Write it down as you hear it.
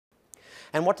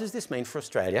And what does this mean for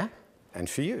Australia and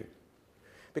for you?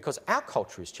 Because our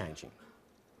culture is changing.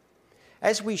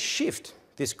 As we shift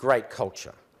this great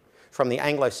culture from the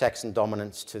Anglo-Saxon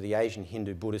dominance to the Asian,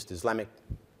 Hindu, Buddhist, Islamic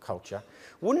culture,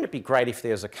 wouldn't it be great if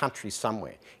there was a country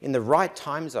somewhere in the right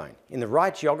time zone, in the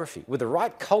right geography, with the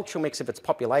right cultural mix of its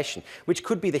population, which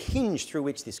could be the hinge through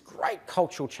which this great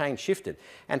cultural change shifted?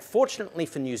 And fortunately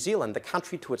for New Zealand, the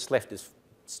country to its left is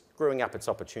screwing up its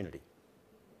opportunity.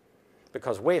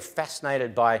 Because we're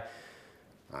fascinated by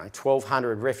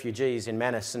 1,200 refugees in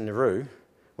Manus and Nauru.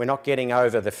 We're not getting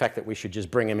over the fact that we should just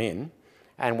bring them in.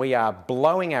 And we are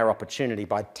blowing our opportunity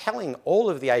by telling all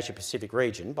of the Asia-Pacific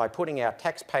region, by putting out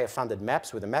taxpayer-funded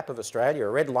maps with a map of Australia, a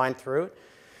red line through it,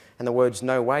 and the words,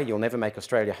 "No way, you'll never make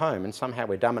Australia home," and somehow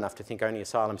we're dumb enough to think only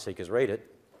asylum seekers read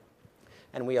it.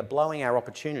 And we are blowing our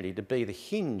opportunity to be the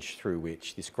hinge through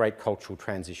which this great cultural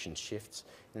transition shifts,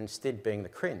 and instead being the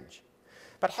cringe.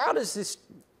 But how does this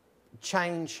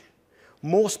change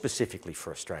more specifically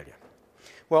for Australia?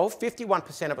 Well,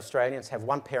 51% of Australians have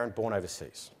one parent born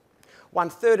overseas.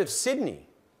 1/3 of Sydney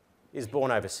is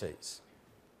born overseas.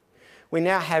 We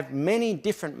now have many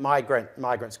different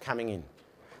migrants coming in.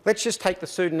 Let's just take the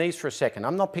Sudanese for a second.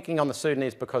 I'm not picking on the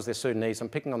Sudanese because they're Sudanese. I'm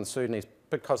picking on the Sudanese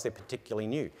because they're particularly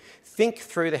new. Think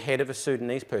through the head of a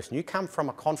Sudanese person. You come from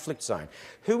a conflict zone.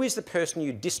 Who is the person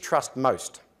you distrust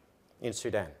most in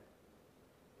Sudan?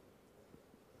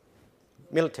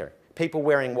 Military. People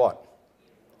wearing what?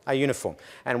 A uniform.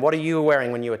 And what are you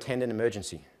wearing when you attend an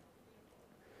emergency?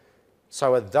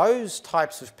 So are those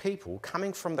types of people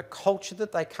coming from the culture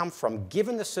that they come from,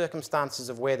 given the circumstances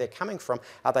of where they're coming from,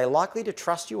 are they likely to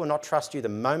trust you or not trust you the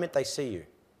moment they see you?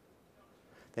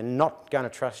 They're not going to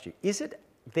trust you. Is it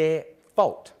their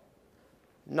fault?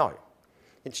 No.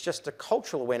 It's just a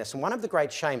cultural awareness. And one of the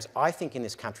great shames, I think, in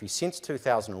this country since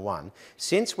 2001,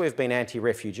 since we've been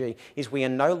anti-refugee, is we are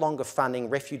no longer funding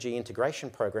refugee integration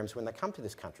programs when they come to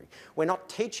this country. We're not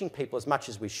teaching people as much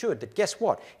as we should that, guess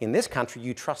what? In this country,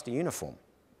 you trust a uniform.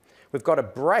 We've got to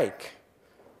break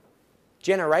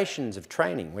generations of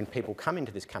training when people come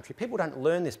into this country. People don't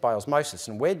learn this by osmosis,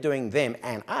 and we're doing them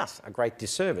and us a great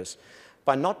disservice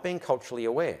by not being culturally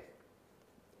aware.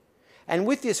 And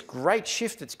with this great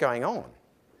shift that's going on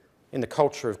in the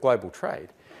culture of global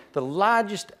trade, the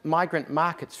largest migrant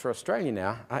markets for Australia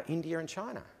now are India and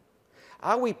China.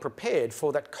 Are we prepared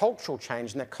for that cultural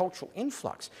change and that cultural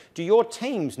influx? Do your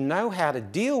teams know how to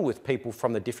deal with people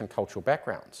from the different cultural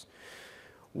backgrounds?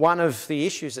 One of the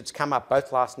issues that's come up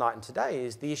both last night and today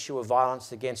is the issue of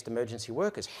violence against emergency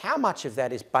workers. How much of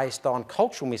that is based on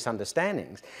cultural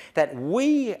misunderstandings that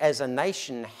we as a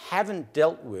nation haven't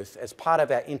dealt with as part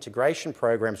of our integration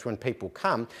programs when people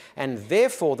come, and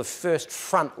therefore the first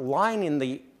front line in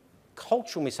the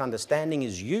cultural misunderstanding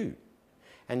is you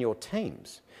and your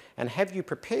teams. And have you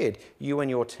prepared you and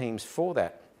your teams for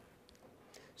that?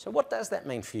 So what does that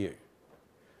mean for you?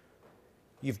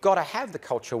 You've got to have the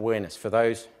cultural awareness for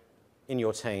those in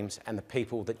your teams and the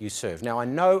people that you serve. Now, I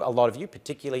know a lot of you,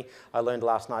 particularly I learned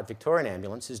last night Victorian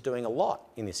Ambulance is doing a lot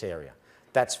in this area.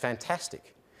 That's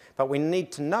fantastic. But we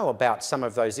need to know about some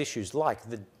of those issues like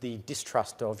the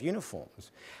distrust of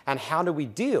uniforms. And how do we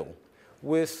deal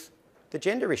with the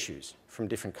gender issues from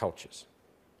different cultures?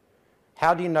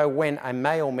 How do you know when a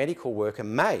male medical worker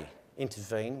may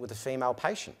intervene with a female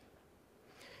patient?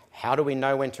 How do we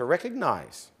know when to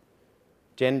recognise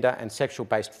gender and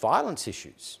sexual-based violence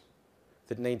issues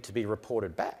that need to be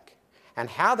reported back, and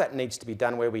how that needs to be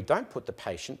done where we don't put the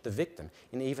patient, the victim,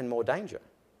 in even more danger?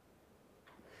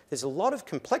 There's a lot of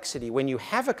complexity when you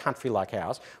have a country like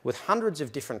ours with hundreds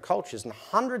of different cultures and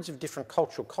hundreds of different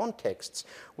cultural contexts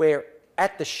where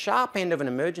at the sharp end of an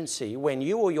emergency, when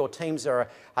you or your teams are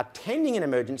attending an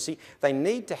emergency, they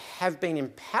need to have been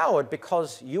empowered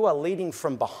because you are leading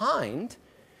from behind,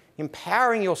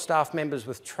 empowering your staff members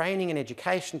with training and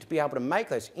education to be able to make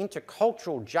those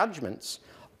intercultural judgments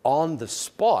on the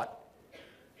spot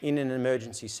in an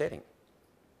emergency setting.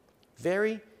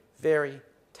 Very, very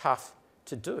tough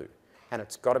to do. And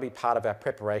it's got to be part of our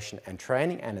preparation and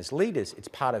training. And as leaders, it's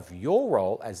part of your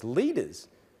role as leaders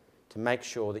to make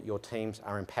sure that your teams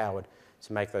are empowered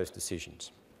to make those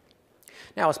decisions.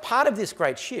 Now, as part of this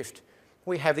great shift,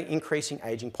 we have the increasing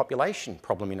ageing population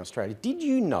problem in Australia. Did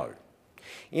you know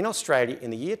in Australia,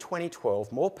 in the year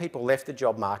 2012, more people left the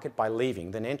job market by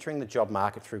leaving than entering the job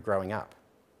market through growing up?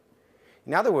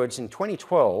 In other words, in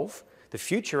 2012, the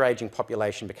future ageing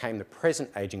population became the present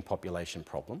ageing population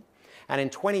problem. And in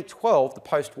 2012, the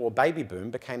post-war baby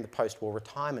boom became the post-war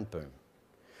retirement boom.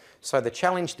 So the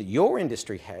challenge that your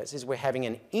industry has is we're having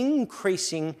an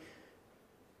increasing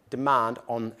demand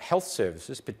on health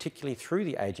services, particularly through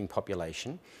the ageing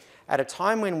population, at a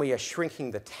time when we are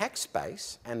shrinking the tax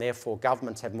base and therefore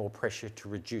governments have more pressure to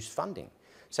reduce funding.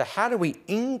 So how do we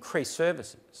increase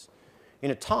services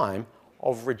in a time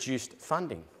of reduced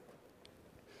funding?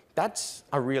 That's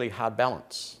a really hard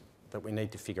balance that we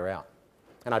need to figure out.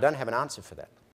 And I don't have an answer for that.